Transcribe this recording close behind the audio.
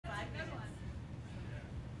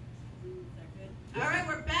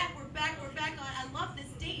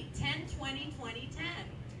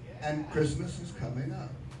And Christmas is coming up.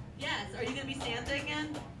 Yes. Are you going to be Santa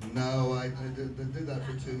again? No, I did that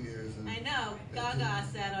for 2 years. And I know. Gaga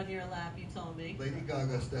sat on your lap, you told me. Lady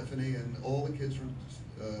Gaga, Stephanie, and all the kids from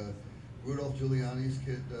Rudolph Giuliani's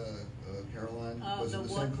kid, Caroline, was in the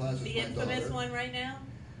same class as my daughter. The infamous one right now?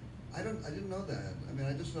 I didn't know that. I mean,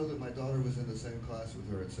 I just know that my daughter was in the same class with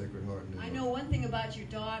her at Sacred Heart. I know one thing about your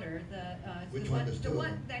daughter. Which one? There's two of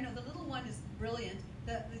them. I know the little one is brilliant.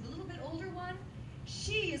 The little bit older one,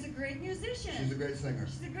 she is a great musician. She's a great singer.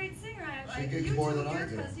 She's a great singer. She gigs more than I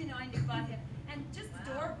do. Because I knew about him, and just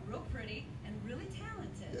adorable, real pretty, and really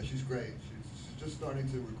talented. Yeah, she's great. She's just starting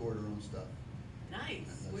to record her own stuff.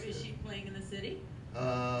 Nice. Where is she playing in the city?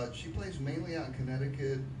 She plays mainly out in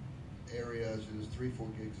Connecticut area. She does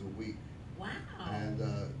 3-4 gigs a week. Wow. And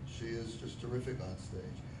she is just terrific on stage.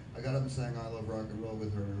 I got up and sang "I Love Rock and Roll"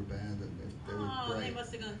 with her and her band, and they were great. They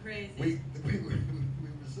must have gone crazy. We were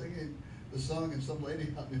singing the song, and some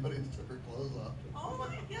lady out in the audience took her clothes off. Oh my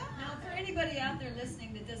God! Now, for anybody out there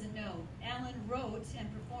listening that doesn't know, Alan wrote and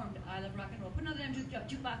performed "I Love Rock and Roll." Put another name,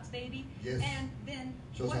 Jukebox Baby. Yes. And then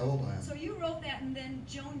shows how old I am. So you wrote that, and then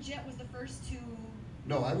Joan Jett was the first to.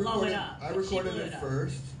 No, I recorded it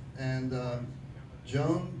first, and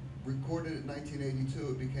Joan recorded it in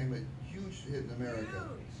 1982. It became a huge hit in America.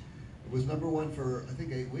 It was #1 for I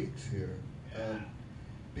think 8 weeks here.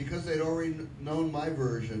 Because they'd already known my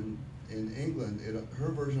version in England,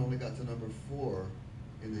 her version only got to #4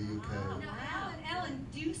 in the UK. Now, Alan,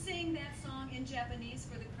 do you sing that song in Japanese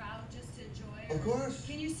for the crowd just to enjoy? Of course.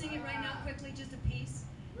 Can you sing it right now quickly, just a piece?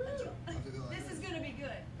 This is going to be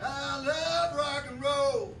good. I love rock and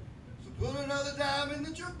roll, so put another dime in the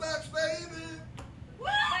jukebox, baby.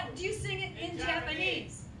 What? Do you sing it in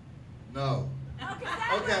Japanese? No. Okay.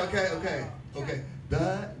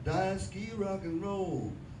 Daisuki rock and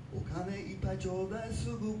roll. Okane ippai chodai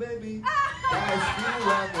sugu, baby. Daisuki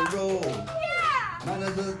rock and roll. Yeah.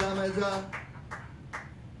 Manaja damaja.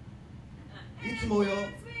 Itsumo yo.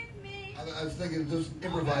 I was thinking just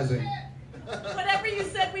improvising. Whatever you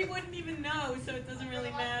said, we wouldn't even know, so it doesn't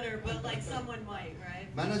really matter. But like someone might, right?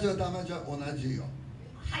 Manager damaja onaji yo.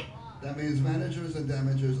 Hi. That means managers and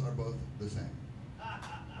damagers are both the same.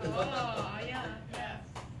 Oh, yeah.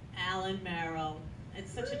 Alan Merrill.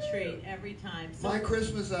 It's such a treat every time. So, my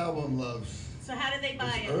Christmas album, loves. So how do they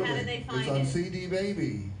buy it? Early. How do they find it? It's on CD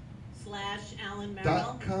Baby. /Alan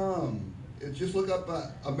Merrill. .com. Just look up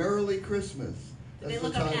A Merrily Christmas. Do they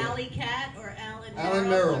look up Alley Cat or Alan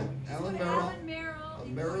Merrill? Alan Merrill. Alan Merrill. A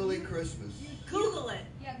Merrily Christmas. Google it.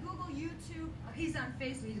 Yeah, Google, YouTube. He's on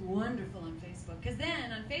Facebook. He's wonderful on Facebook. Because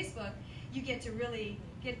then on Facebook, you get to really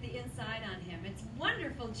get the inside on him. It's a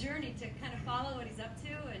wonderful journey to kind of follow what he's up to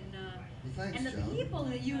and the Joan. people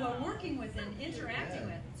that you are working with and interacting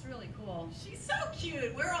with. It's really cool. She's so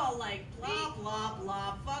cute. We're all like, blah, blah,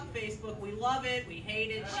 blah. Fuck Facebook. We love it. We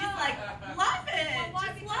hate it. She's like, love it. Well, why?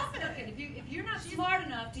 Just love it. If you're not smart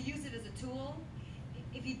enough to use it as a tool,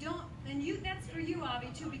 if you don't, then that's for you,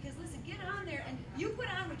 Avi, too. Because listen, get on there and you put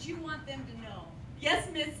on what you want them to know. Yes,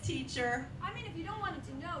 Miss Teacher. I mean, if you don't want them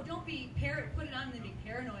to know, don't be put it on and then be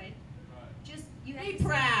paranoid. Just you have Be to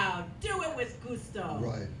proud. Do it with gusto.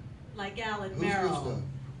 Right. Like Alan Who's Merrill. Gusto?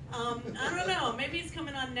 I don't know. Maybe he's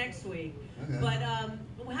coming on next week. Okay. But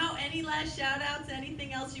any last shout outs?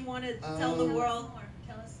 Anything else you want to tell the world?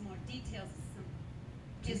 Tell us more details.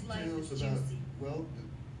 His life is Details about, juicy. well,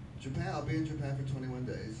 Japan. I'll be in Japan for 21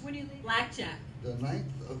 days. When you leave? Blackjack. The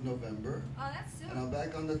 9th of November. Oh, that's soon. And I'm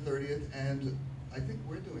back on the 30th, and I think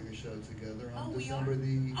we're doing a show together on we December are?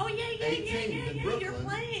 the 18th in Brooklyn. You're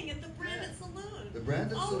playing at the Brandon Saloon. The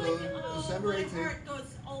Brandon Oh Saloon, my God. December My 18th. heart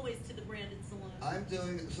goes always to the Brandon Saloon. I'm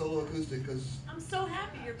doing solo acoustic because I'm so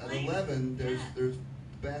happy you're at playing. 11 Yeah. there's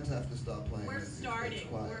bands have to stop playing. We're It's starting.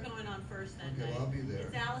 quiet. We're going on first that Okay, night. well, I'll be there.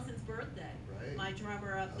 It's Allison's birthday. Right. My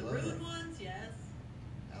drummer of the I love Rude her. Ones, yes.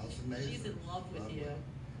 Allison Mason. She's in love with Lovely. you.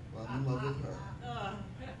 Well, I'm in love with her. Ugh.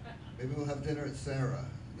 Maybe we'll have dinner at Sarah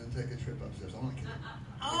and then take a trip upstairs. I'm not kidding.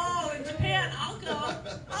 Oh, in Japan, I'll go.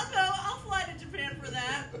 I'll fly to Japan for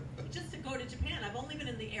that. Just to go to Japan. I've only been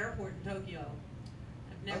in the airport in Tokyo.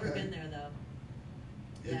 I've never Okay. been there though.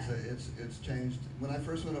 It's changed. When I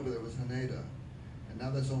first went over there, it was Haneda, and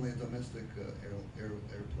now that's only a domestic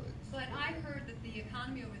airplane. But I heard that the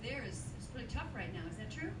economy over there is pretty tough right now. Is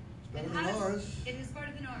that true? It's better than ours. It is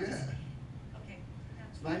better than ours. Yeah. Okay.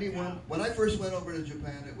 It's 91. When I first went over to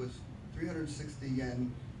Japan, it was 360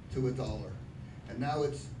 yen to a dollar, and now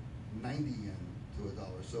it's 90 yen to a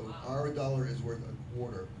dollar. So our dollar is worth a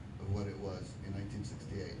quarter of what it was in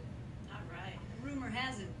 1968. All right. Rumor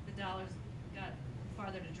has it the dollar's got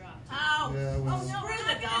farther to drop. Oh, Yeah, well. oh,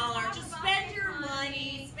 screw the dollar. Just spend your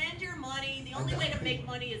money. Spend your money. The only way to make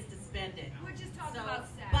money is to spend it. We're just talking So about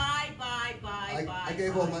sex. buy. I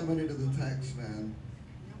gave all my money to the tax man.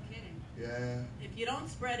 No kidding. Yeah. If you don't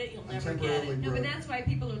spread it, you'll I'm never get temporarily it. No, but broke. that's why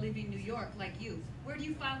people are leaving New York, like you. Where do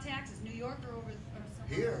you file taxes? New York or over or somewhere?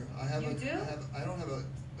 Here, I have You do? I don't have an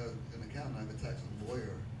accountant. I have a tax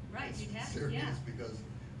lawyer. Right, It's you have to, serious yeah. because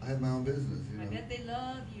I have my own business. You know. I bet they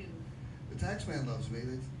love you. The tax man loves me.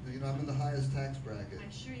 You know, I'm in the highest tax bracket.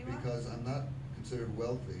 I'm sure you are. Because I'm not considered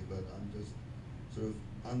wealthy, but I'm just sort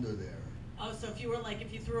of under there. Oh, so if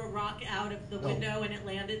you threw a rock out of the No. window and it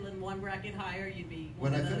landed in one bracket higher, you'd be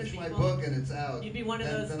one When of I those finish my people? book and it's out, You'd be one of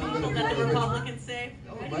those then I'm people gonna that be the really rich. Republicans saved?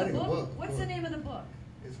 Oh, Writing writing a book. What's the name of the book?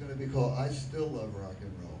 It's going to be called "I Still Love Rock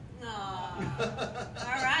and Roll."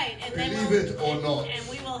 All right, and then Believe it or not. and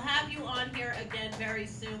we will have you on here again very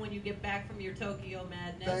soon when you get back from your Tokyo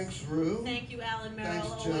madness. Thanks, Rue. Thank you, Alan Merrill.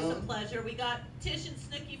 Thanks, Always a Joan. pleasure. We got Tish and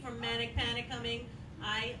Snooki from Manic Panic coming.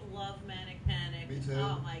 I love Manic Panic. Me too.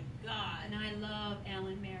 Oh my God. And I love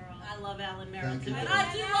Alan Merrill. I love Alan Merrill Thank too. you, And Joan.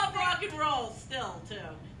 I do love rock and roll still too.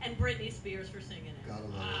 And Britney Spears for singing it. Gotta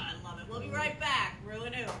love it. I love it. We'll be right back.